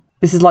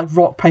This is like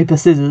rock, paper,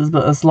 scissors,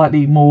 but a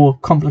slightly more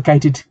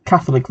complicated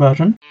Catholic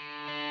version.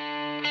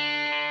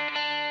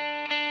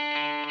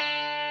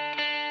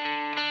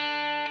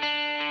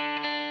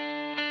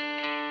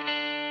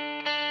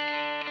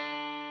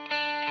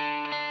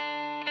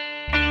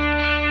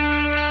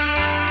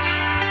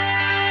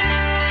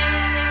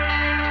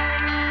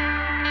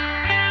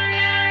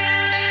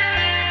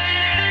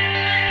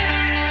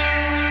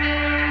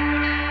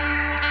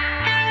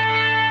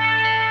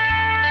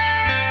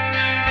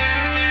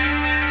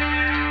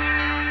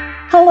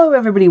 Hello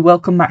everybody,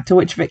 welcome back to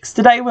Witch Fix.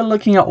 Today we're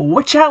looking at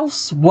Witch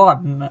House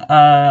 1.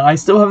 I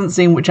still haven't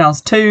seen Witch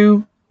House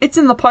 2. It's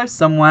in the post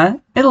somewhere.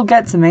 It'll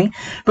get to me.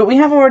 But we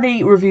have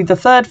already reviewed the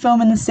third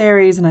film in the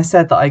series, and I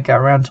said that I'd get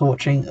around to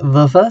watching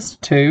the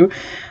first two.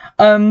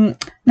 Now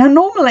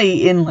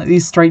normally in like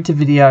these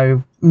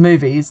straight-to-video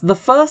movies, the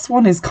first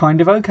one is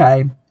kind of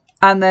okay,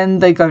 and then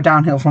they go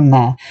downhill from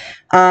there.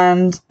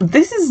 And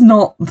this is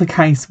not the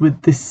case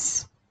with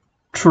this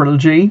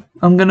trilogy,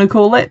 I'm gonna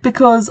call it,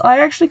 because I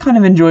actually kind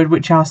of enjoyed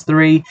Witch House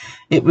 3.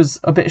 It was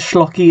a bit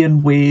schlocky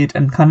and weird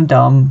and kind of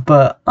dumb,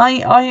 but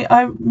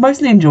I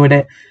mostly enjoyed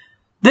it.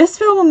 This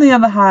film, on the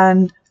other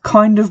hand,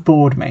 kind of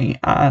bored me,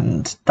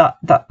 and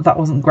that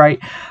wasn't great.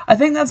 I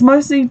think that's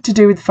mostly to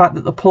do with the fact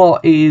that the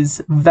plot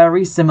is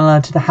very similar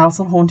to The House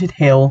on Haunted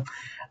Hill,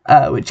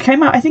 which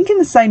came out, I think, in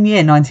the same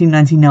year,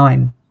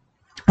 1999.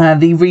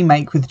 The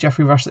remake with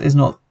Geoffrey Rush that is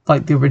not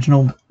like the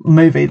original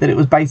movie that it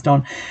was based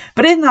on.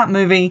 But in that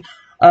movie,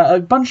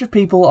 a bunch of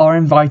people are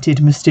invited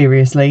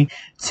mysteriously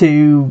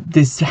to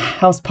this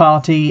house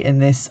party in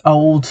this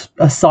old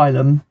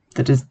asylum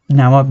that is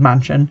now a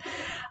mansion.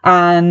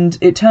 And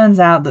it turns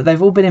out that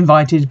they've all been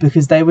invited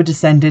because they were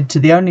descended to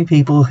the only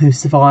people who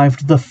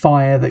survived the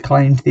fire that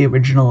claimed the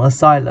original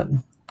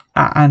asylum.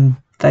 And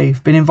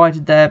they've been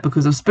invited there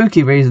because of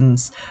spooky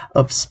reasons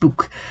of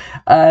spook.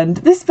 And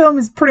this film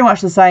is pretty much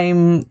the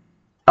same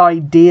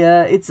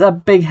idea. It's a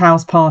big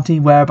house party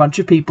where a bunch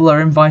of people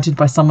are invited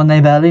by someone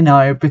they barely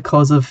know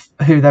because of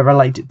who they're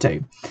related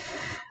to.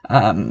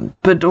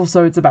 But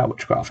also it's about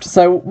witchcraft.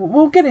 So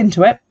we'll get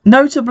into it.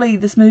 Notably,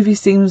 this movie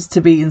seems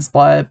to be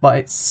inspired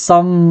by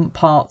some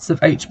parts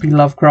of H.P.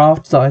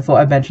 Lovecraft, so I thought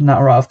I'd mention that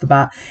right off the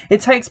bat.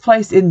 It takes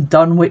place in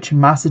Dunwich,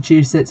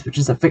 Massachusetts, which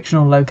is a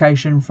fictional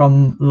location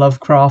from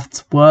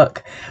Lovecraft's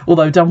work,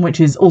 although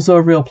Dunwich is also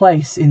a real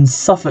place in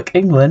Suffolk,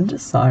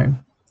 England, so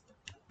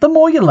the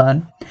more you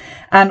learn.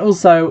 And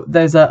also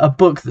there's a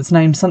book that's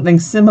named something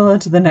similar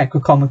to the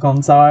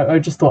Necronomicon, so I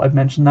just thought I'd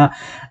mention that,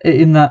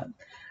 in that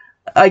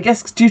I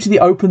guess due to the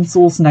open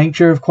source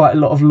nature of quite a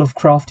lot of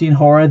Lovecraftian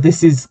horror,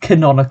 this is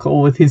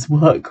canonical with his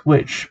work,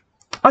 which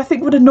I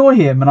think would annoy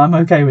him, and I'm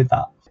okay with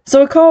that.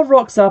 So a car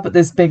rocks up at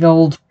this big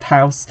old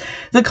house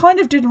that kind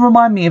of did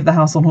remind me of The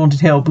House on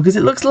Haunted Hill, because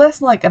it looks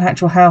less like an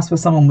actual house where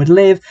someone would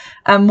live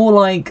and more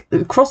like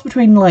a cross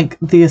between like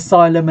the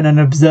asylum and an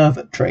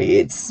observatory.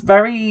 It's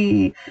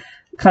very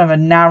kind of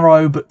a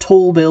narrow but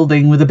tall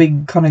building with a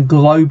big kind of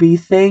globy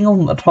thing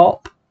on the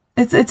top.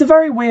 It's a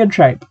very weird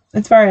shape.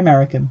 It's very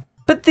American.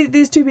 But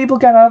these two people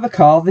get out of the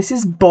car. This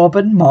is Bob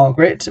and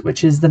Margaret,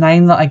 which is the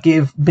name that I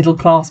give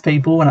middle-class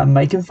people when I'm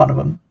making fun of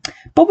them.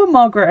 Bob and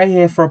Margaret are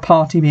here for a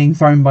party being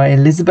thrown by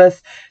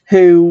Elizabeth,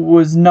 who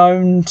was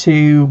known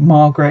to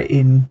Margaret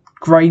in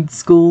grade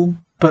school,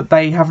 but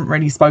they haven't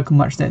really spoken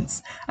much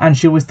since, and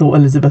she always thought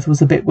Elizabeth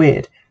was a bit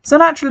weird. So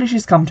naturally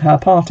she's come to her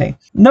party.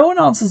 No one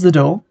answers the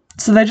door,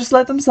 so they just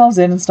let themselves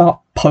in and start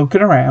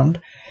poking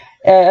around.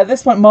 At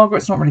this point,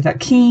 Margaret's not really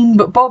that keen,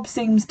 but Bob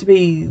seems to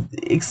be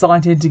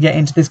excited to get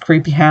into this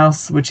creepy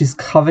house, which is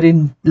covered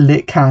in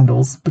lit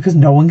candles, because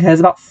no one cares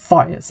about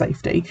fire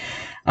safety.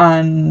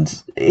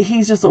 And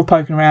he's just sort of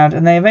poking around,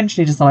 and they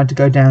eventually decide to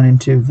go down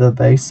into the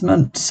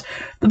basement.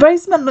 The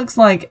basement looks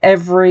like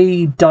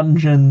every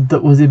dungeon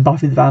that was in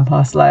Buffy the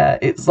Vampire Slayer.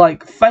 It's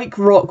like fake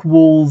rock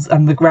walls,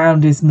 and the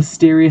ground is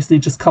mysteriously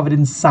just covered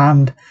in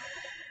sand.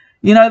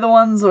 You know, the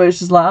ones where it's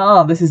just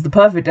like, this is the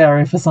perfect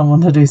area for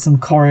someone to do some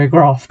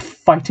choreographed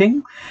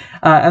fighting.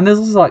 And there's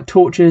also like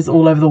torches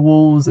all over the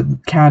walls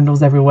and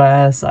candles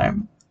everywhere, so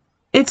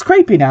it's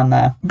creepy down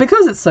there.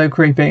 Because it's so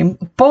creepy,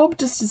 Bob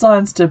just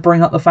decides to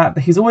bring up the fact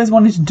that he's always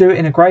wanted to do it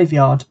in a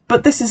graveyard,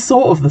 but this is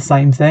sort of the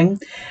same thing,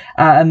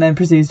 and then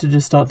proceeds to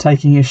just start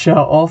taking his shirt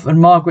off, and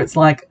Margaret's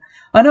like,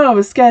 I know I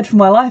was scared for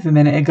my life a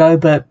minute ago,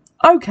 but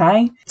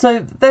okay.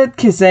 So they're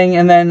kissing,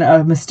 and then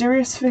a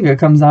mysterious figure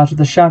comes out of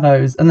the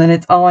shadows, and then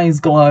its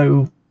eyes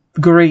glow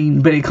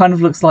green, but it kind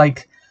of looks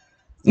like,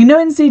 you know,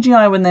 in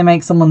CGI when they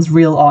make someone's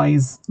real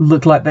eyes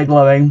look like they're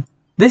glowing?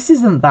 This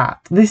isn't that.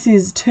 This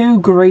is two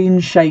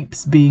green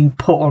shapes being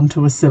put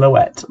onto a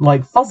silhouette,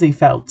 like fuzzy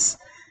felts.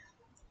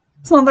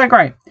 It's not that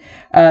great.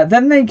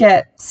 Then they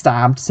get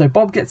stabbed. So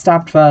Bob gets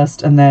stabbed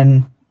first, and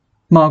then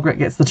Margaret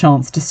gets the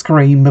chance to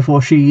scream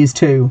before she is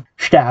too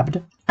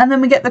stabbed. And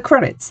then we get the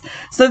credits.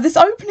 So this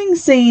opening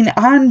scene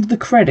and the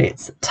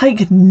credits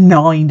take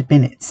 9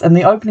 minutes, and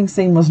the opening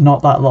scene was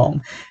not that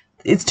long.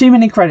 It's too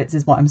many credits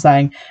is what I'm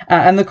saying.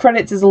 And the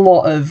credits is a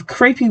lot of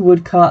creepy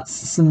woodcuts,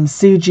 some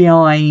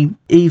CGI,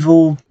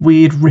 evil,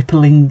 weird,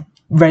 rippling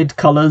red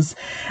colours,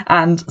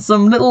 and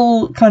some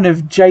little kind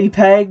of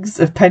JPEGs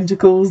of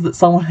pentacles that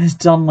someone has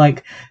done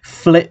like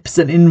flips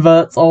and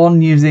inverts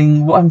on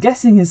using what I'm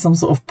guessing is some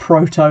sort of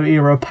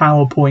proto-era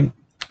PowerPoint.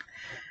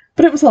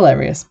 But it was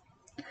hilarious.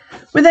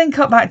 We then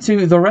cut back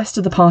to the rest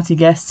of the party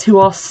guests who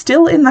are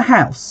still in the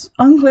house.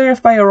 Unclear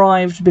if they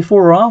arrived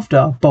before or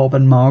after Bob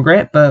and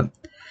Margaret, but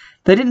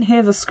they didn't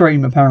hear the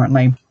scream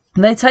apparently.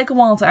 They take a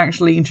while to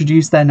actually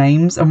introduce their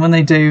names, and when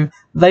they do,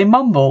 they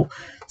mumble.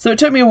 So it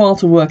took me a while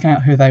to work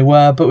out who they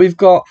were, but we've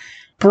got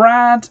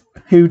Brad,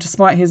 who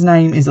despite his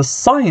name is a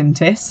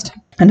scientist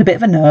and a bit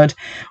of a nerd.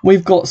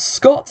 We've got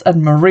Scott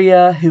and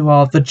Maria, who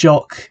are the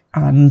jock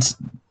and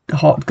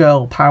hot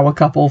girl power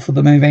couple for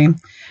the movie.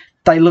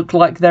 They look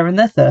like they're in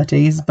their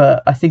 30s,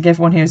 but I think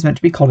everyone here is meant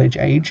to be college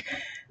age.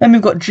 Then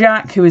we've got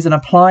Jack, who is an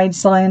applied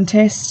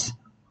scientist.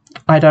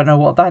 I don't know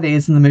what that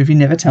is, and the movie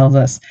never tells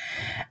us.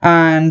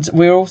 And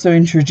we're also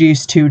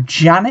introduced to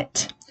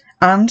Janet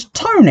and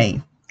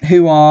Tony,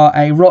 who are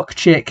a rock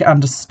chick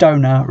and a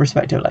stoner,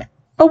 respectively.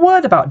 A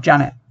word about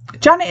Janet.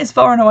 Janet is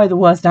far and away the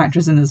worst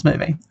actress in this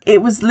movie.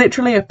 It was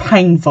literally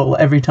painful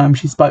every time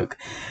she spoke.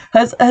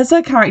 As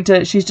her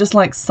character, she's just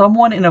like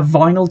someone in a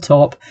vinyl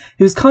top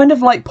who's kind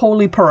of like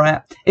Paulie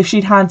Perrette if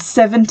she'd had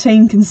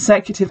 17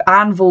 consecutive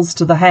anvils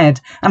to the head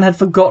and had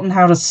forgotten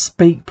how to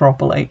speak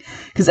properly.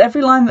 Because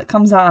every line that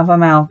comes out of her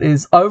mouth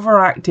is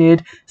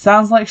overacted,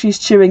 sounds like she's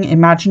chewing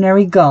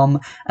imaginary gum,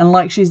 and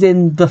like she's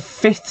in the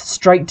 5th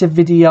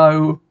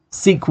straight-to-video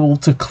sequel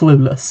to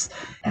Clueless.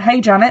 Hey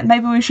Janet,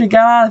 maybe we should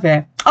get out of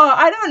here. Oh,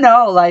 I don't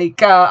know,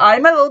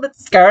 I'm a little bit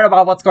scared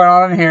about what's going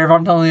on in here if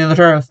I'm telling you the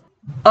truth.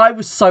 I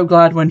was so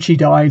glad when she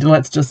died,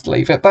 let's just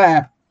leave it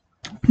there.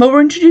 But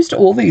we're introduced to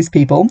all these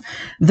people.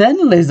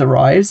 Then Liz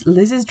arrives.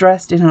 Liz is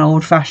dressed in an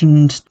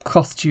old-fashioned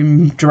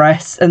costume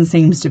dress and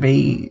seems to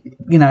be,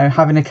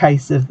 having a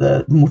case of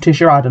the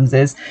Morticia Addams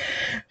is.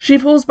 She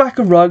pulls back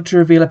a rug to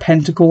reveal a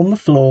pentacle on the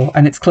floor,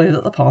 and it's clear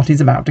that the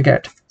party's about to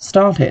get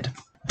started.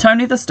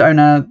 Tony the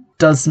stoner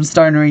does some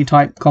stonery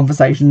type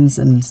conversations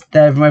and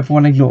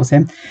everyone ignores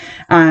him.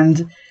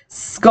 And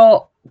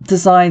Scott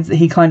decides that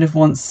he kind of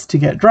wants to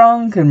get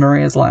drunk, and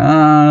Maria's like,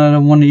 I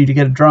don't want you to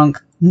get drunk.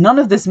 None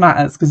of this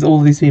matters because all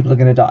of these people are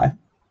going to die.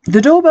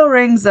 The doorbell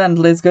rings and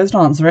Liz goes to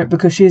answer it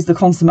because she's the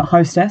consummate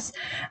hostess.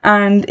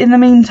 And in the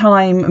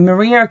meantime,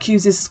 Maria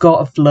accuses Scott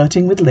of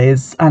flirting with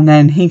Liz, and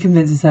then he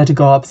convinces her to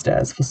go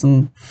upstairs for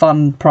some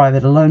fun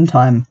private alone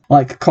time,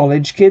 like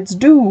college kids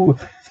do.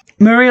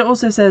 Maria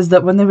also says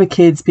that when they were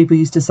kids, people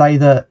used to say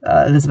that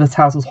Elizabeth's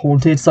house was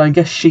haunted, so I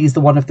guess she's the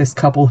one of this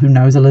couple who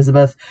knows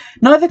Elizabeth.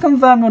 Neither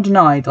confirmed nor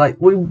denied.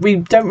 We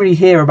don't really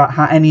hear about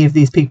how any of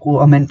these people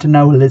are meant to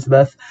know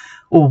Elizabeth,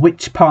 or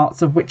which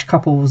parts of which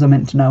couples are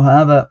meant to know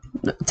her,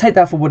 but take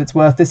that for what it's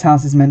worth. This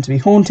house is meant to be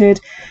haunted.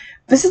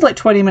 This is like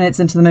 20 minutes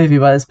into the movie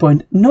by this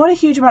point. Not a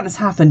huge amount has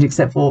happened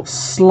except for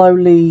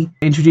slowly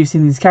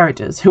introducing these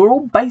characters, who are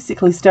all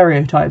basically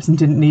stereotypes and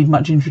didn't need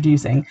much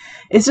introducing.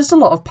 It's just a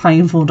lot of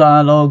painful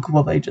dialogue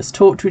while they just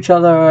talk to each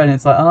other, and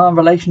it's like,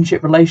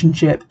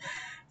 relationship,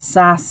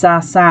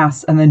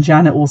 sass, and then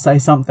Janet will say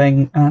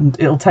something, and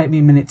it'll take me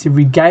a minute to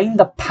regain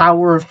the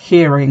power of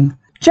hearing.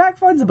 Jack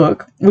finds a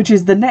book, which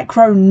is the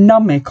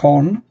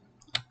Necronomicon,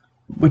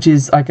 which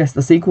is, I guess,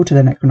 the sequel to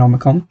the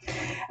Necronomicon.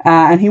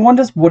 And he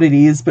wonders what it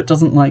is, but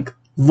doesn't,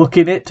 look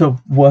at it to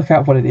work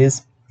out what it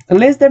is.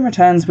 Liz then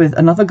returns with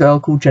another girl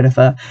called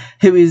Jennifer,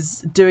 who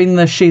is doing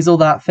the she's all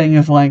that thing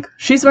of,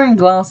 she's wearing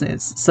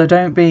glasses, so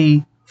don't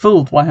be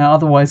fooled by her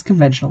otherwise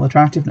conventional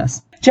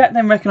attractiveness. Jack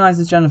then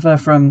recognises Jennifer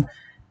from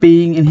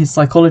being in his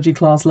psychology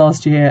class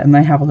last year, and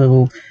they have a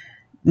little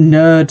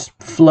nerd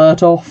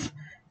flirt-off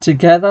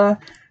together.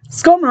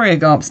 Scott and Maria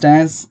go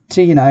upstairs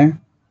to,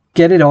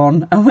 get it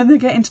on, and when they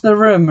get into the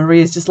room,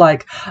 Maria's just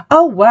like,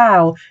 oh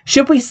wow,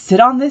 should we sit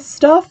on this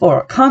stuff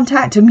or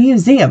contact a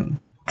museum?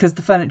 Because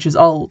the furniture's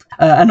old.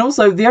 And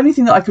also, the only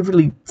thing that I could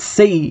really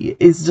see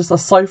is just a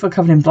sofa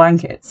covered in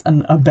blankets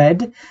and a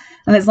bed.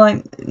 And it's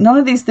like, none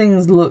of these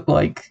things look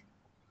like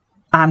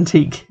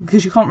antique,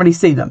 because you can't really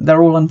see them.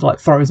 They're all under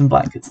frozen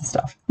blankets and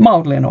stuff.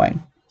 Mildly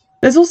annoying.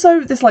 There's also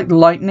this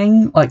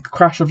lightning,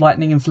 crash of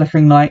lightning and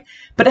flickering light,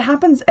 but it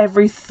happens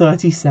every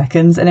 30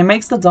 seconds and it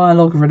makes the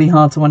dialogue really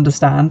hard to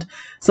understand.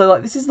 So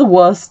this is the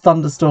worst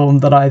thunderstorm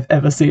that I've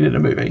ever seen in a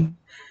movie.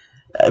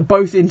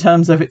 Both in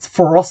terms of its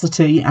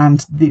ferocity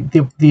and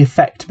the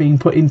effect being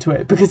put into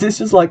it, because it's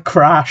just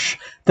crash,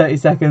 30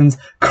 seconds,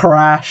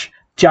 crash,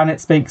 Janet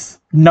speaks,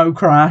 no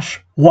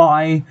crash,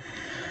 why?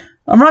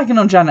 I'm ragging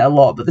on Janet a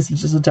lot, but this is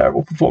just a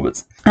terrible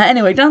performance.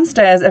 Anyway,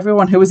 downstairs,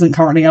 everyone who isn't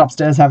currently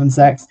upstairs having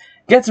sex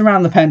gets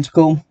around the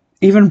pentacle,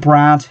 even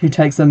Brad, who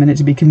takes a minute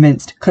to be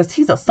convinced, because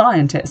he's a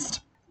scientist.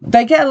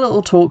 They get a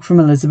little talk from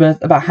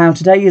Elizabeth about how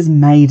today is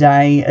May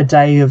Day, a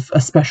day of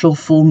a special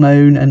full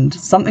moon, and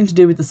something to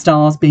do with the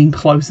stars being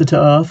closer to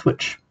Earth,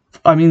 which,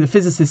 the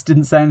physicist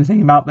didn't say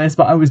anything about this,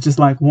 but I was just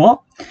like, what?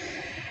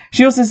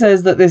 She also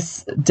says that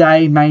this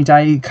day, May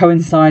Day,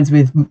 coincides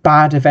with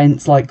bad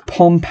events like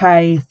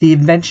Pompeii, the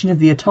invention of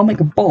the atomic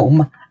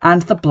bomb,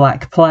 and the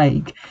Black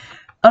Plague.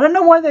 I don't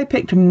know why they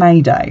picked May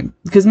Day,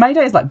 because May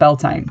Day is like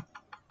Beltane.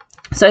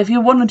 So if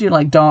you want to do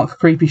like dark,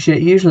 creepy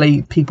shit,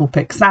 usually people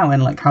pick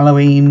Samhain, like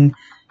Halloween.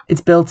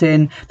 It's built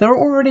in. There are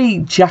already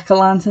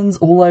jack-o'-lanterns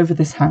all over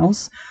this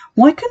house.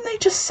 Why couldn't they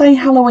just say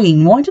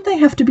Halloween? Why do they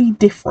have to be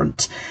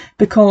different?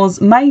 Because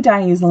May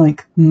Day is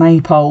like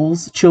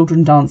maypoles,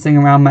 children dancing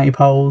around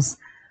maypoles,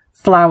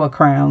 flower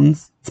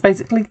crowns. It's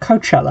basically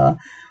Coachella.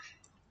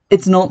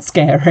 It's not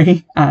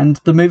scary, and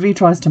the movie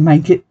tries to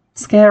make it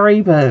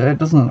scary, but it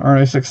doesn't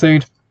really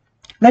succeed.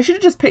 They should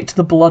have just picked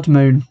the Blood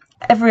Moon.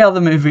 Every other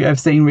movie I've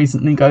seen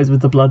recently goes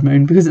with the Blood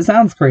Moon because it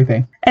sounds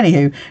creepy.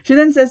 Anywho, she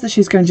then says that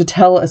she's going to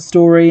tell a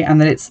story and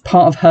that it's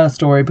part of her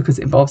story because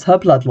it involves her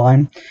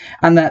bloodline,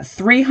 and that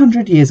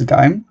 300 years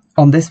ago,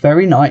 on this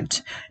very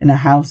night, in a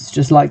house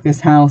just like this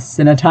house,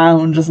 in a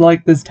town just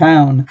like this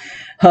town,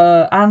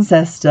 her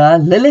ancestor,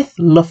 Lilith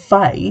Le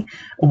Fay,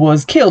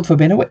 was killed for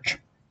being a witch.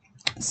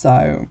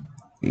 So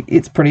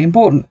it's pretty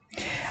important.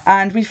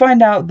 And we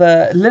find out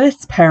that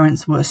Lilith's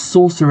parents were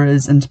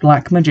sorcerers and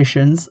black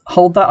magicians.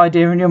 Hold that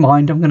idea in your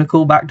mind, I'm going to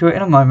call back to it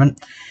in a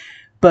moment.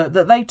 But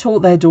that they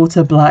taught their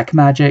daughter black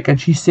magic, and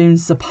she soon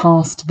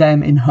surpassed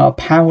them in her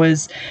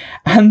powers.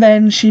 And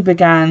then she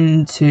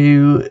began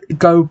to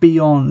go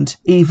beyond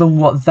even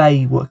what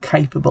they were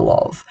capable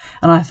of.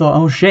 And I thought,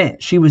 oh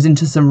shit, she was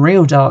into some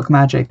real dark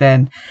magic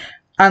then.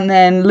 And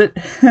then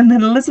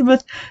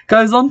Elizabeth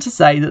goes on to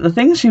say that the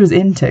things she was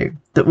into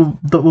that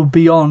were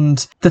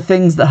beyond the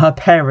things that her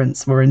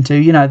parents were into,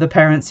 you know, the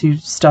parents who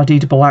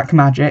studied black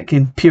magic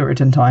in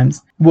Puritan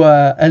times,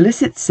 were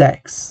illicit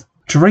sex,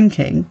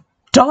 drinking,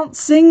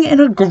 dancing in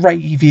a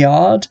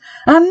graveyard,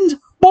 and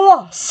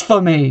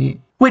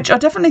blasphemy, which are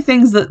definitely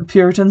things that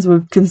Puritans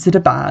would consider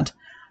bad.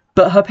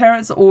 But her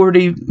parents are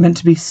already meant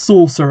to be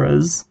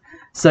sorcerers,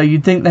 so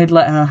you'd think they'd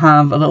let her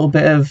have a little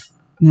bit of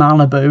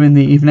Malibu in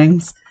the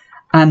evenings.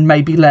 And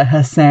maybe let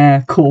her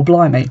say, cool,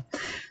 blimey.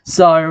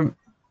 So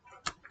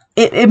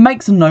it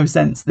makes no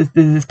sense,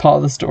 this part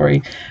of the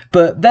story.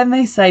 But then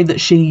they say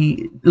that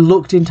she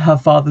looked into her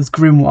father's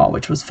grimoire,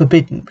 which was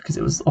forbidden because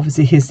it was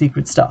obviously his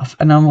secret stuff.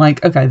 And I'm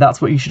like, okay,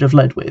 that's what you should have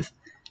led with.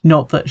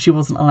 Not that she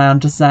wasn't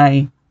allowed to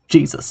say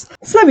Jesus.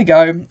 So there we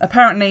go.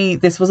 Apparently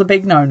this was a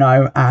big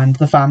no-no and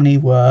the family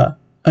were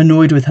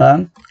annoyed with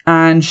her.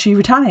 And she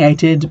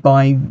retaliated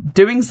by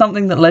doing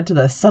something that led to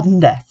their sudden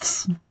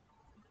deaths.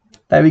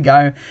 There we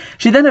go.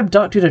 She then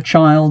abducted a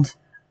child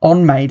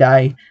on May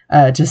Day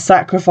to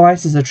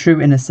sacrifice as a true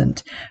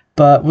innocent,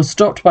 but was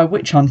stopped by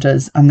witch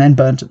hunters and then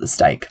burnt at the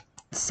stake.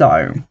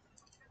 So,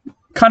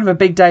 kind of a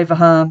big day for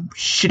her.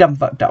 She done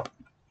fucked up.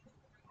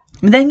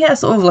 We then get a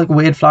sort of like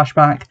weird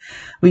flashback.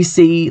 We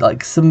see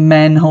like some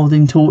men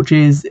holding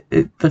torches.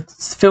 The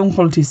film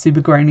quality is super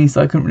grainy,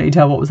 so I couldn't really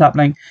tell what was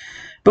happening.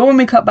 But when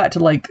we cut back to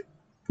like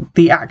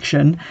the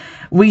action,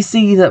 we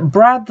see that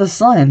Brad the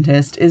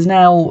scientist is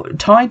now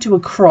tied to a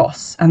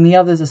cross and the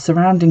others are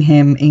surrounding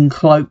him in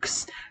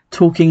cloaks,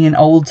 talking in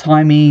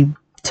old-timey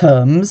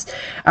terms,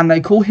 and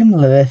they call him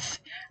Lilith,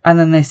 and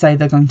then they say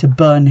they're going to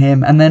burn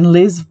him, and then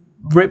Liz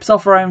rips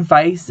off her own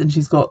face and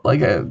she's got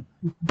like a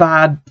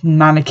bad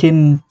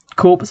mannequin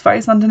corpse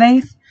face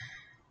underneath,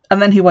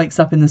 and then he wakes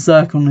up in the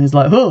circle and he's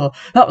like, oh,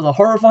 that was a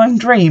horrifying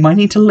dream, I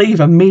need to leave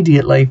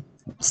immediately.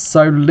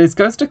 So Liz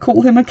goes to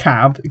call him a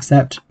cab,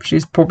 except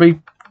she's probably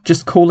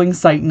just calling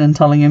Satan and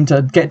telling him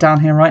to get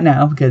down here right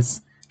now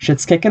because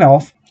shit's kicking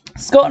off.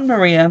 Scott and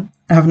Maria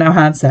have now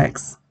had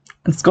sex,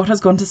 and Scott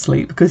has gone to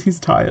sleep because he's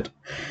tired.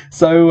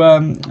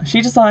 So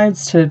she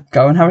decides to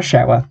go and have a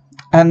shower,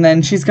 and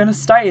then she's going to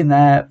stay in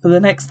there for the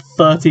next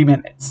 30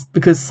 minutes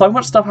because so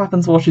much stuff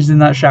happens while she's in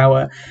that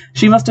shower.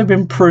 She must have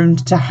been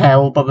pruned to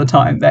hell by the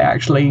time they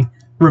actually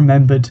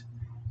remembered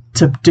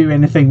to do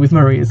anything with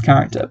Maria's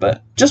character.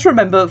 But just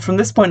remember, from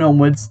this point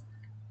onwards,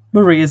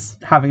 Maria's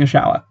having a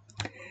shower.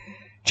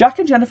 Jack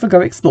and Jennifer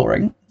go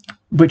exploring,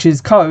 which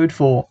is code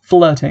for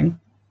flirting,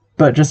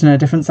 but just in a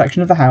different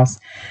section of the house.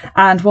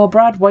 And while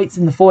Brad waits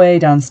in the foyer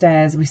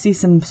downstairs, we see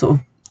some sort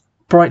of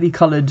brightly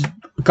coloured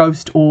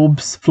ghost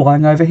orbs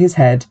flying over his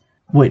head,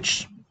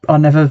 which are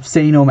never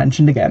seen or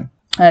mentioned again.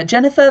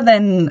 Jennifer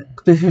then,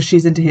 because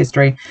she's into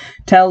history,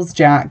 tells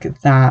Jack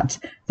that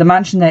the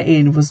mansion they're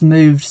in was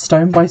moved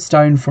stone by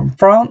stone from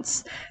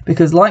France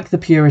because, like the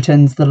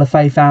Puritans, the Le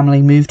Fay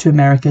family moved to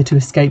America to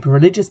escape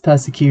religious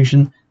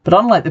persecution, but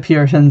unlike the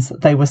Puritans,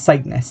 they were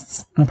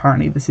Satanists, and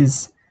apparently this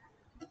is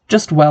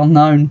just well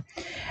known.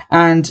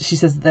 And she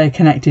says that they're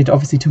connected,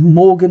 obviously, to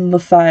Morgan Le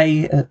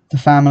Fay, the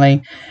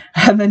family,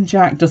 and then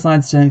Jack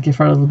decides to give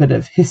her a little bit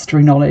of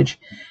history knowledge.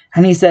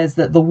 And he says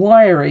that the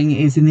wiring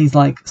is in these,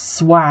 like,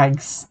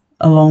 swags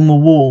along the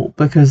wall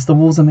because the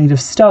walls are made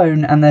of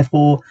stone and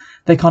therefore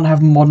they can't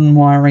have modern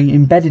wiring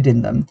embedded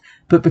in them.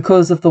 But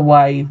because of the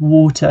way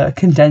water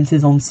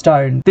condenses on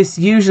stone, this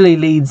usually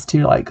leads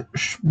to, like,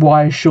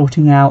 wires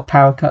shorting out,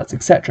 power cuts,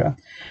 etc.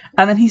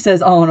 And then he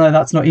says, oh, no,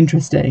 that's not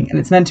interesting. And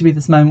it's meant to be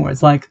this moment where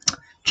it's like,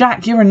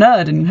 Jack, you're a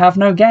nerd and you have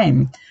no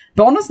game.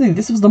 But honestly,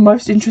 this was the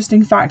most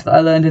interesting fact that I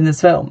learned in this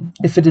film,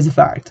 if it is a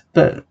fact.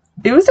 But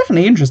it was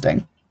definitely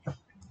interesting.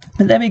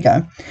 But there we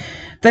go.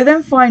 They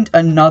then find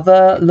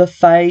another Le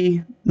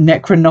Fay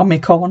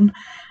Necronomicon,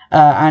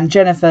 And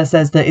Jennifer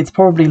says that it's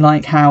probably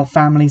like how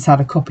families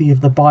had a copy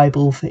of the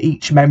Bible for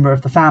each member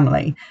of the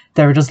family.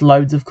 There are just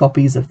loads of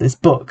copies of this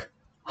book.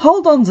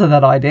 Hold on to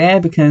that idea,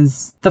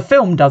 because the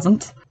film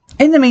doesn't.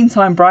 In the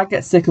meantime, Brad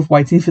gets sick of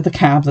waiting for the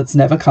cab that's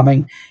never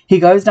coming. He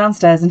goes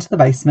downstairs into the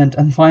basement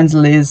and finds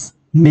Liz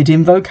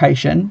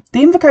mid-invocation.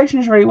 The invocation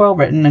is really well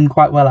written and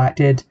quite well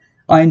acted.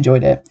 I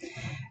enjoyed it.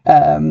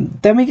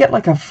 Then we get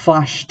like a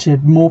flash to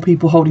more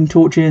people holding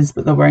torches,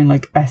 but they're wearing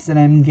like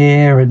S&M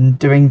gear and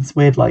doing this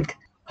weird like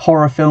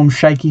horror film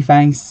shaky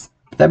face.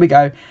 There we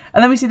go.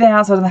 And then we see the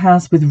outside of the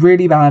house with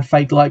really bad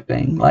fake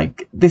lightning.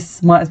 Like,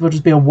 this might as well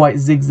just be a white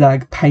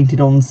zigzag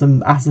painted on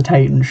some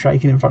acetate and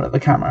shaken in front of the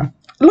camera.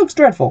 It looks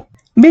dreadful.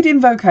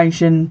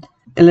 Mid-invocation,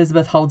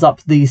 Elizabeth holds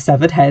up the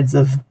severed heads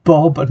of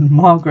Bob and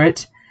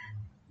Margaret.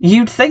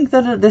 You'd think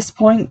that at this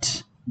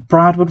point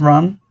Brad would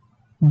run,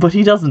 but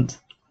he doesn't,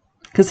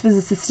 because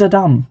physicists are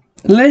dumb.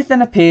 Lilith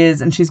then appears,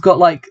 and she's got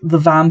like the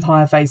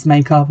vampire face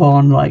makeup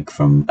on, like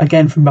from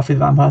Buffy the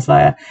Vampire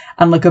Slayer,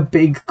 and like a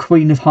big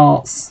Queen of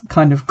Hearts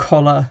kind of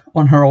collar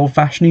on her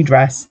old-fashioned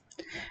dress.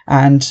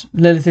 And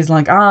Lilith is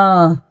like,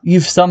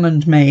 you've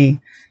summoned me.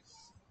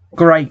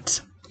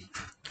 Great.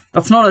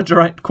 That's not a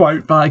direct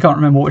quote, but I can't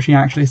remember what she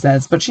actually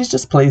says, but she's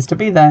just pleased to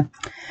be there.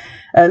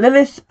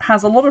 Lilith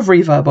has a lot of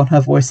reverb on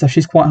her voice, so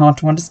she's quite hard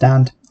to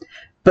understand.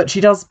 But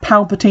she does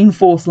Palpatine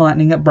Force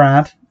Lightning at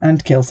Brad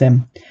and kills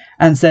him,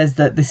 and says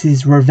that this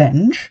is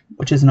revenge,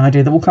 which is an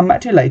idea that we'll come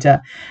back to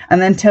later,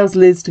 and then tells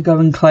Liz to go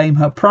and claim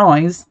her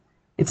prize.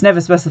 It's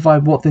never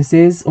specified what this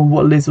is, or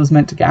what Liz was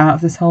meant to get out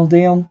of this whole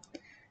deal.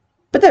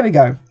 But there we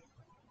go.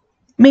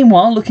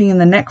 Meanwhile, looking in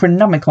the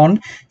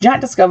Necronomicon,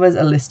 Jack discovers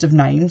a list of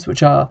names,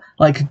 which are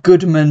like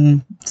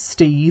Goodman,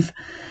 Steve,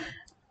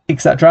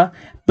 etc.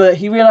 But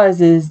he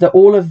realises that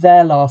all of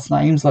their last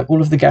names, like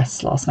all of the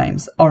guests' last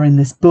names, are in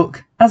this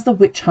book as the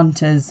witch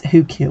hunters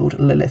who killed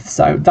Lilith.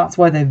 So that's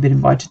why they've been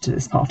invited to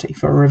this party,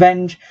 for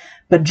revenge.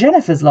 But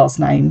Jennifer's last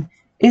name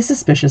is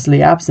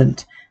suspiciously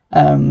absent.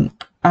 And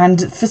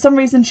for some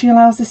reason she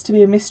allows this to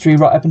be a mystery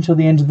right up until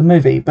the end of the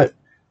movie. But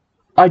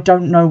I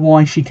don't know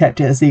why she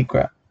kept it a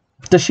secret.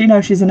 Does she know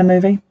she's in a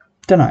movie?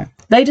 Dunno.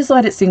 They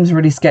decide it seems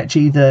really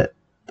sketchy that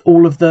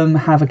all of them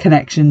have a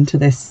connection to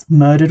this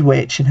murdered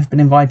witch and have been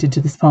invited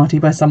to this party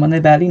by someone they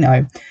barely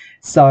know.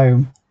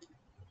 So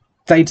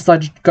they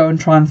decide to go and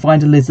try and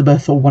find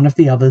Elizabeth or one of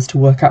the others to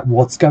work out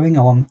what's going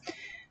on.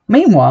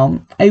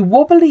 Meanwhile, a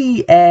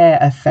wobbly air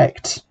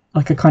effect,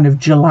 like a kind of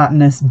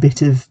gelatinous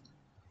bit of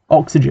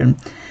oxygen,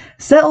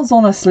 settles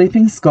on a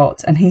sleeping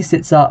Scott, and he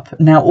sits up,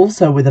 now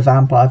also with a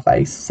vampire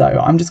face, so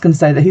I'm just going to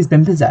say that he's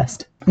been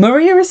possessed.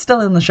 Maria is still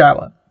in the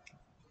shower,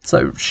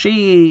 so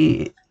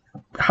she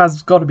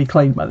has got to be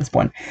clean by this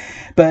point.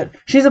 But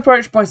she's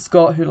approached by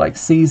Scott, who like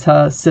sees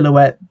her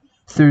silhouette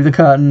through the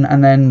curtain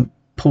and then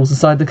pulls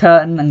aside the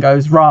curtain and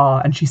goes,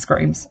 "Rah," and she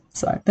screams.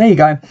 So there you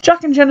go.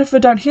 Jack and Jennifer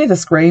don't hear the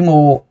scream,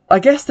 or I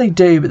guess they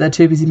do, but they're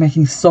too busy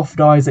making soft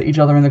eyes at each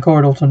other in the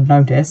corridor to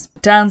notice.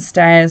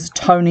 Downstairs,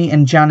 Tony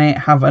and Janet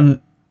have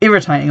an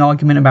irritating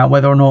argument about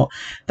whether or not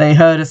they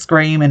heard a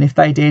scream, and if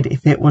they did,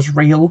 if it was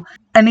real.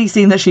 Any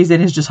scene that she's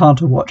in is just hard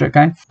to watch,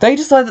 okay? They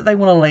decide that they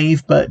want to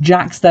leave, but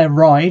Jack's their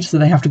ride, so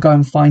they have to go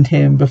and find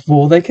him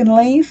before they can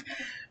leave.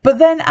 But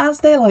then as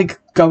they're like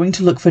going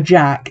to look for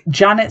Jack,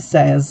 Janet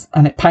says,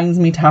 and it pains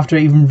me to have to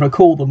even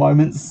recall the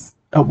moments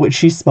at which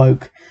she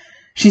spoke,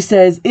 she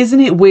says, "Isn't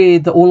it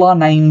weird that all our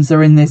names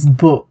are in this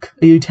book?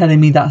 Are you telling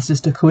me that's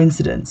just a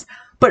coincidence?"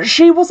 But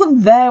she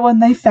wasn't there when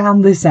they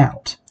found this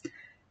out.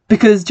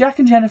 Because Jack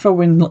and Jennifer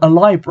were in a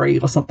library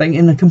or something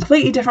in a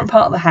completely different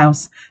part of the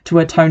house to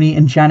where Tony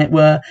and Janet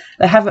were.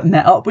 They haven't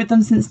met up with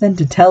them since then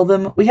to tell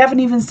them. We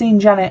haven't even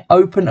seen Janet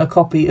open a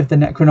copy of the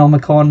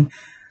Necronomicon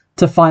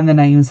to find the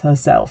names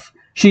herself.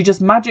 She just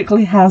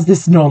magically has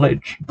this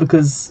knowledge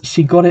because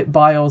she got it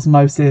by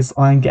osmosis,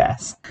 I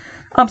guess.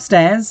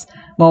 Upstairs,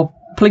 while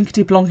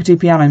plinkety-plonkety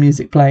piano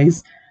music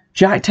plays,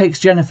 Jack takes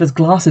Jennifer's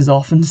glasses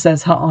off and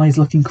says her eyes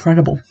look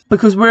incredible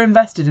because we're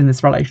invested in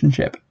this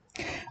relationship.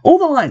 All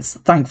the lights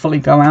thankfully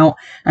go out,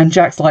 and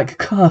Jack's like,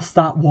 "Curse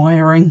that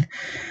wiring."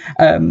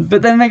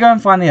 But then they go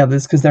and find the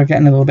others because they're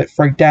getting a little bit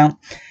freaked out.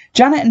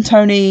 Janet and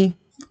Tony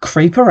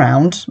creep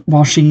around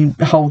while she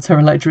holds her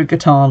electric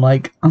guitar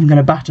like, "I'm going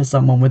to batter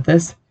someone with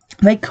this."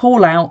 They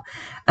call out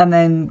and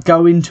then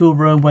go into a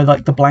room where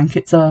like the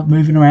blankets are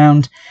moving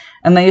around,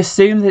 and they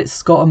assume that it's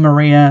Scott and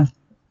Maria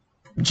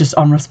just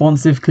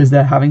unresponsive because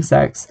they're having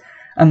sex,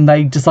 and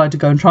they decide to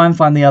go and try and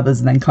find the others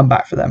and then come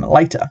back for them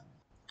later.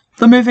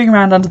 The moving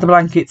around under the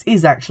blankets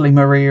is actually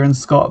Maria and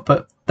Scott,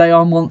 but they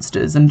are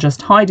monsters and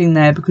just hiding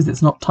there because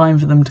it's not time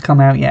for them to come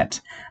out yet,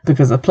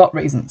 because of plot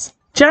reasons.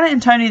 Janet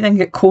and Tony then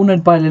get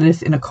cornered by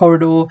Lilith in a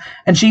corridor,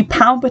 and she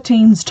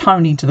Palpatines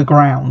Tony to the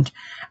ground,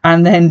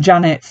 and then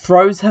Janet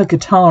throws her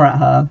guitar at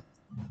her,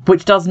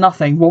 which does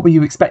nothing. What were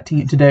you expecting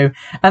it to do?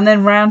 And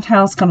then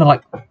Roundhouse kind of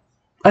like,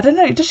 I don't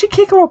know, does she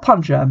kick her or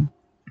punch her?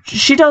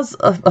 She does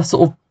a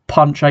sort of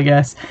punch, I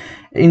guess,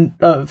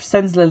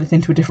 sends Lilith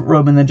into a different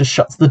room and then just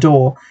shuts the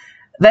door.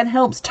 Then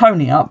helps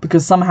Tony up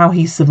because somehow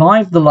he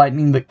survived the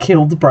lightning that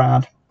killed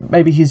Brad.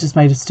 maybe he's just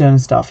made of stone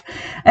and stuff.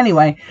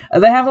 Anyway,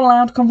 they have a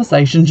loud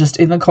conversation just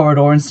in the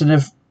corridor instead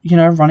of, you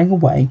know, running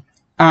away.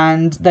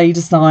 And they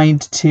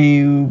decide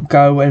to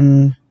go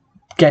and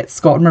get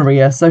Scott and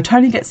Maria. So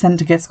Tony gets sent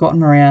to get Scott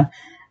and Maria,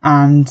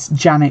 and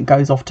Janet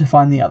goes off to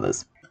find the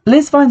others.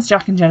 Liz finds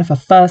Jack and Jennifer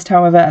first,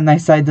 however, and they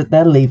say that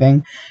they're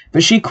leaving.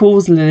 But she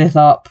calls Lilith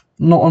up,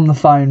 not on the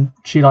phone.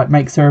 She, like,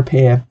 makes her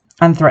appear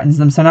and threatens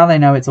them. So now they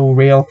know it's all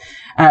real.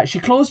 She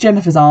claws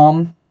Jennifer's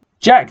arm.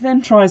 Jack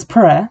then tries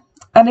prayer,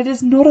 and it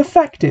is not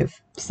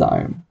effective.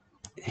 So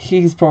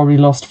he's probably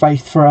lost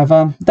faith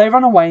forever. They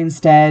run away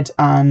instead,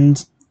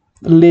 and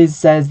Liz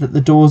says that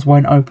the doors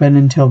won't open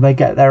until they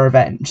get their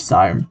revenge.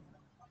 So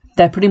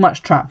they're pretty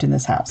much trapped in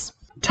this house.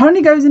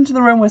 Tony goes into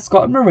the room where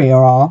Scott and Maria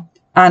are,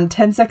 and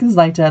 10 seconds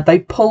later, they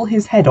pull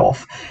his head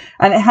off.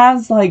 And it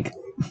has, like,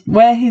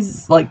 where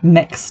his, like,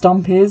 neck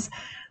stump is,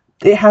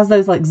 it has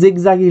those, like,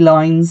 zigzaggy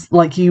lines,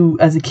 like you,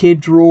 as a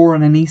kid, draw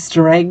on an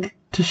Easter egg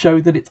to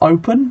show that it's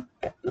open.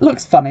 It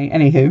looks funny.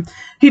 Anywho,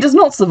 he does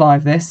not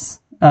survive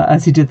this,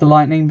 as he did the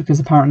lightning, because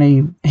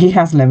apparently he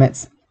has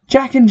limits.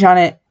 Jack and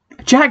Jennifer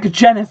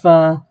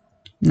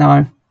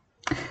then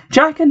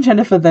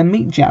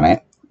meet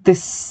Janet.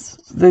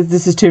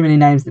 This is too many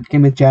names that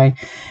begin with J.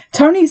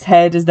 Tony's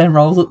head is then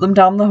rolls at them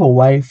down the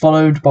hallway,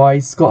 followed by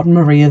Scott and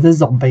Maria the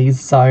zombies,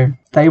 so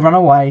they run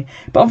away.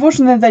 But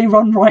unfortunately they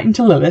run right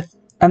into Lilith,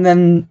 and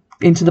then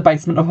into the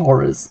basement of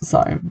horrors,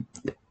 so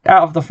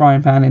out of the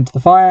frying pan into the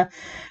fire.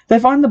 They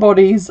find the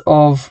bodies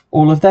of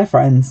all of their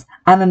friends,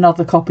 and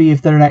another copy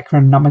of the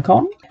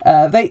Necronomicon.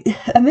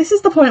 And this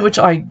is the point which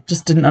I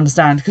just didn't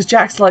understand, because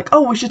Jack's like,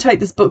 oh, we should take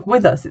this book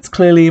with us, it's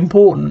clearly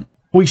important.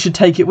 We should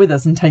take it with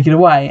us and take it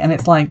away. And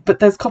it's like, but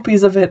there's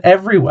copies of it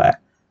everywhere.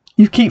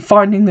 You keep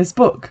finding this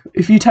book.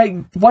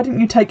 Why didn't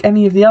you take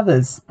any of the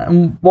others?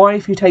 And why,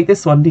 if you take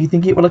this one, do you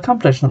think it will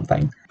accomplish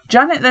something?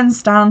 Janet then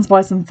stands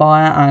by some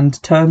fire and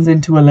turns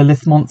into a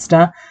Lilith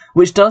monster,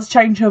 which does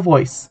change her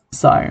voice.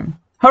 So,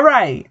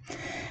 hooray!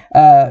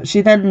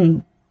 She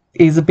then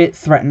is a bit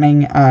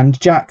threatening, and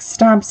Jack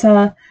stabs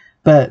her,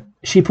 but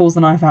she pulls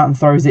the knife out and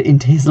throws it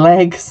into his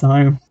leg,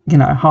 so, you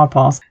know, hard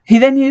pass. He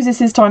then uses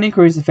his tiny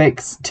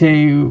crucifix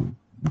to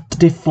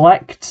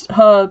deflect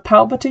her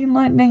Palpatine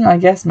lightning, I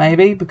guess,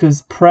 maybe,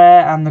 because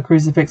prayer and the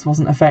crucifix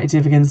wasn't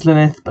effective against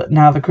Lilith, but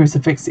now the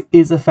crucifix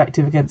is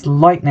effective against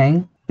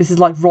lightning. This is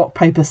like rock,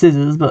 paper,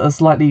 scissors, but a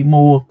slightly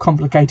more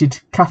complicated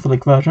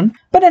Catholic version.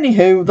 But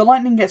anywho, the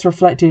lightning gets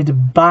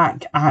reflected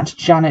back at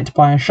Janet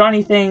by a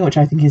shiny thing, which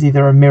I think is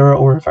either a mirror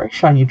or a very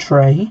shiny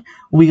tray,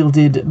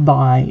 wielded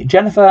by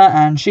Jennifer,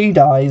 and she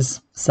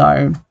dies.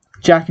 So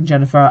Jack and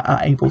Jennifer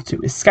are able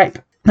to escape.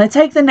 They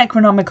take the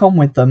Necronomicon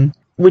with them,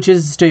 which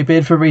is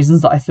stupid for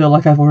reasons that I feel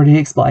like I've already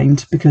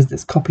explained, because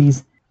there's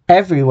copies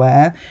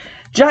everywhere.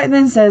 Jack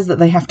then says that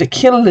they have to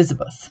kill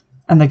Elizabeth,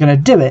 and they're going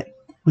to do it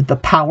with the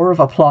power of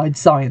applied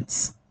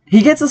science.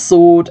 He gets a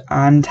sword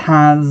and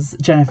has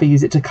Jennifer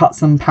use it to cut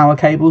some power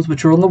cables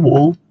which are on the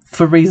wall,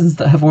 for reasons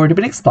that have already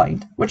been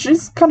explained, which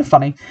is kind of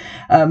funny.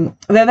 They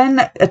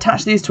then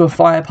attach these to a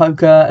fire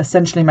poker,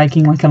 essentially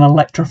making like an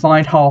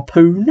electrified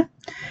harpoon.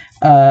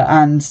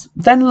 And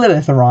then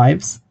Lilith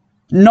arrives.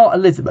 Not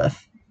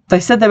Elizabeth.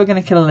 They said they were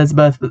going to kill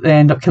Elizabeth, but they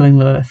end up killing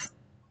Lilith.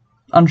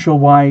 Unsure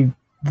why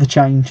the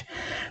change.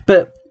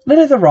 But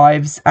Lilith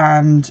arrives,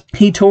 and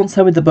he taunts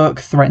her with the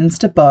book, threatens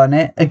to burn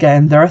it.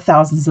 Again, there are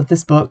thousands of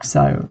this book,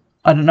 so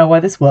I don't know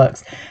why this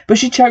works. But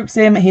she chokes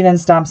him, he then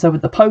stabs her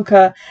with the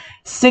poker,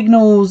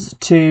 signals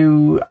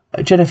to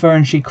Jennifer,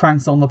 and she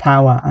cranks on the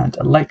power and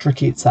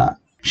electrocutes her.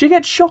 She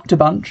gets shocked a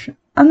bunch,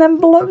 and then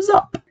blows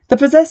up. The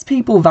possessed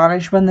people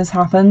vanish when this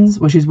happens,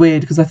 which is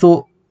weird, because I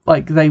thought,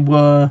 like, they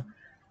were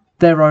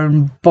their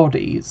own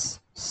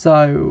bodies.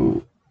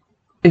 So,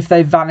 if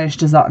they vanish,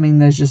 does that mean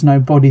there's just no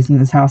bodies in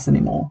this house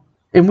anymore?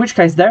 In which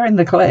case, they're in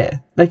the clear.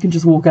 They can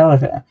just walk out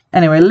of it.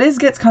 Anyway, Liz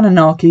gets kind of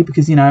narky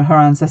because, you know, her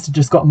ancestor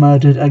just got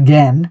murdered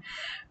again.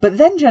 But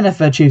then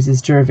Jennifer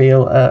chooses to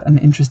reveal an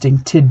interesting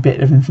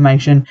tidbit of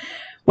information.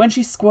 When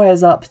she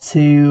squares up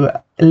to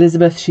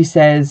Elizabeth, she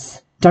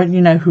says, "Don't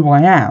you know who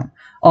I am?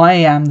 I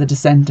am the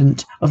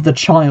descendant of the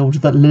child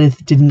that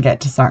Lilith didn't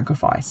get to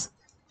sacrifice."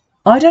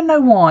 I don't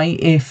know why,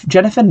 if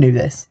Jennifer knew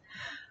this,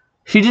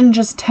 she didn't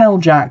just tell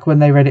Jack when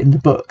they read it in the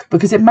book,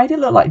 because it made it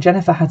look like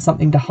Jennifer had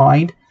something to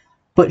hide.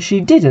 But she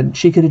didn't.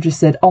 She could have just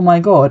said, "Oh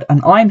my god,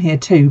 and I'm here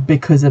too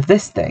because of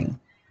this thing."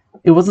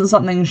 It wasn't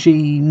something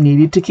she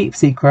needed to keep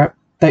secret.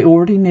 They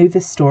already knew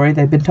this story.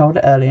 They'd been told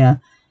it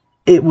earlier.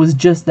 It was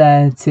just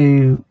there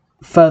to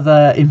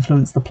further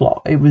influence the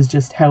plot. It was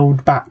just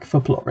held back for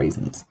plot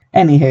reasons.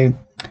 Anywho,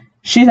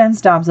 she then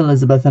stabs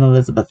Elizabeth, and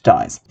Elizabeth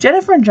dies.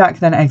 Jennifer and Jack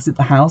then exit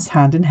the house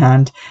hand in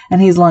hand,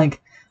 and he's like,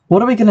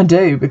 what are we going to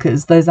do?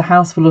 Because there's a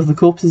house full of the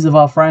corpses of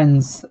our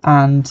friends,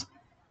 and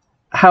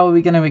how are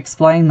we going to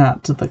explain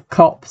that to the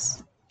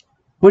cops?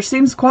 Which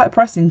seems quite a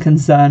pressing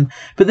concern.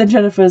 But then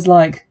Jennifer's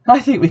like, I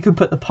think we can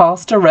put the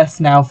past to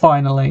rest now,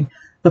 finally.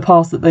 The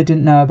past that they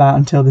didn't know about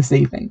until this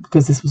evening,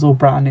 because this was all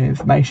brand new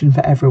information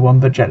for everyone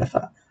but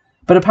Jennifer.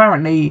 But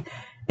apparently,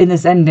 in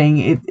this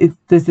ending,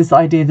 there's this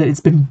idea that it's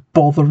been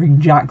bothering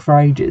Jack for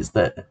ages,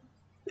 that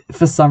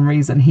for some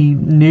reason he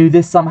knew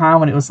this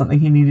somehow and it was something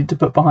he needed to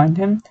put behind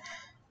him.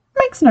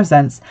 Makes no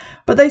sense.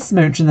 But they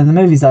smooch and then the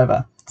movie's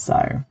over.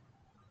 So,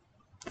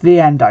 the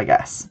end, I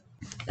guess.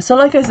 So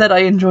like I said, I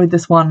enjoyed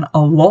this one a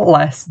lot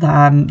less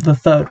than the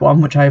third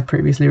one, which I have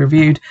previously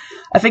reviewed.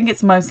 I think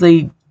it's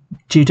mostly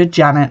due to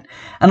Janet,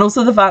 and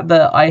also the fact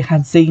that I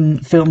had seen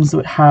films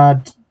that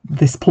had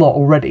this plot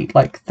already,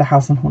 like The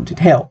House on Haunted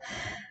Hill.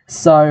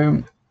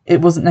 So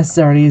it wasn't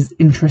necessarily as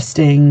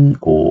interesting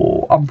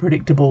or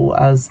unpredictable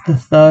as the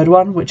third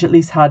one, which at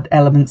least had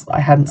elements that I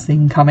hadn't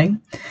seen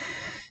coming.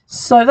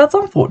 So that's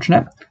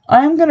unfortunate.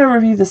 I am going to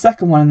review the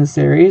second one in the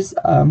series.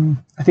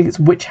 I think it's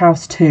Witch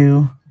House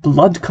 2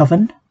 Blood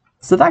Coven.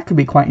 So that could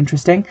be quite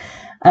interesting.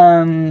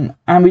 And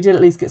we did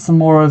at least get some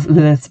more of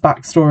Lilith's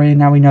backstory, and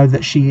now we know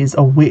that she is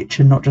a witch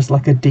and not just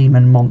like a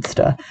demon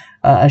monster,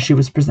 as she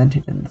was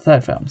presented in the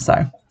third film.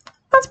 So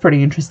that's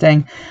pretty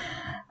interesting.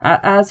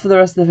 As for the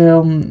rest of the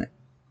film,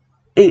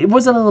 it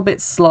was a little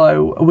bit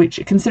slow, which,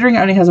 considering it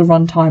only has a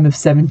runtime of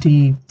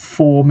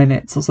 74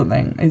 minutes or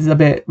something, is a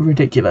bit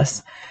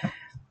ridiculous.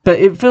 But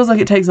it feels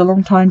like it takes a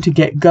long time to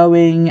get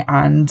going,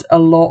 and a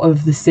lot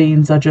of the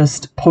scenes are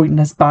just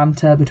pointless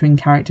banter between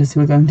characters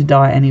who are going to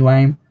die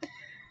anyway.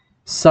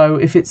 So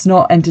if it's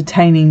not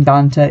entertaining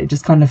banter, it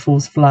just kind of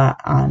falls flat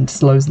and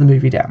slows the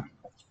movie down.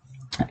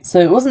 So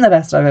it wasn't the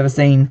best I've ever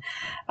seen,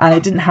 and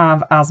it didn't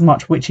have as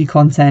much witchy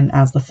content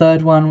as the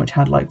third one, which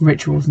had like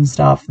rituals and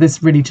stuff.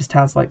 This really just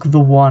has like the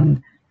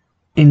one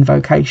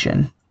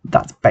invocation.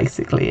 That's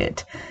basically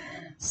it.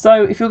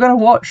 So if you're going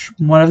to watch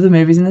one of the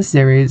movies in the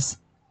series,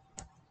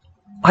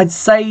 I'd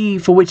say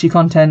for witchy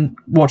content,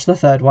 watch the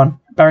third one.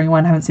 Bearing in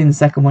mind I haven't seen the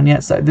second one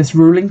yet, so this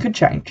ruling could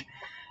change.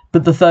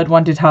 But the third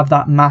one did have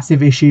that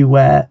massive issue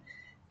where,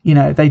 you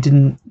know, they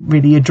didn't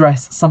really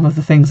address some of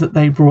the things that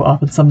they brought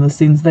up and some of the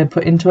scenes they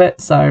put into it.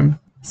 So,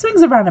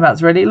 swings and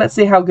roundabouts, really. Let's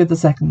see how good the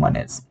second one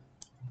is.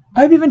 I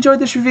hope you've enjoyed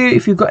this review.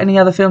 If you've got any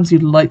other films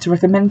you'd like to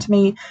recommend to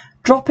me,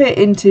 drop it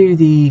into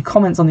the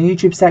comments on the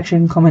YouTube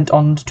section, comment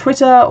on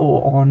Twitter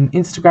or on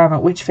Instagram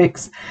at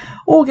WitchFix,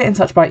 or get in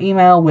touch by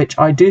email, which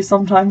I do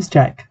sometimes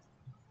check,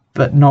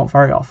 but not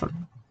very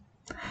often.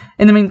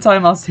 In the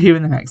meantime, I'll see you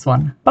in the next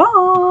one. Bye!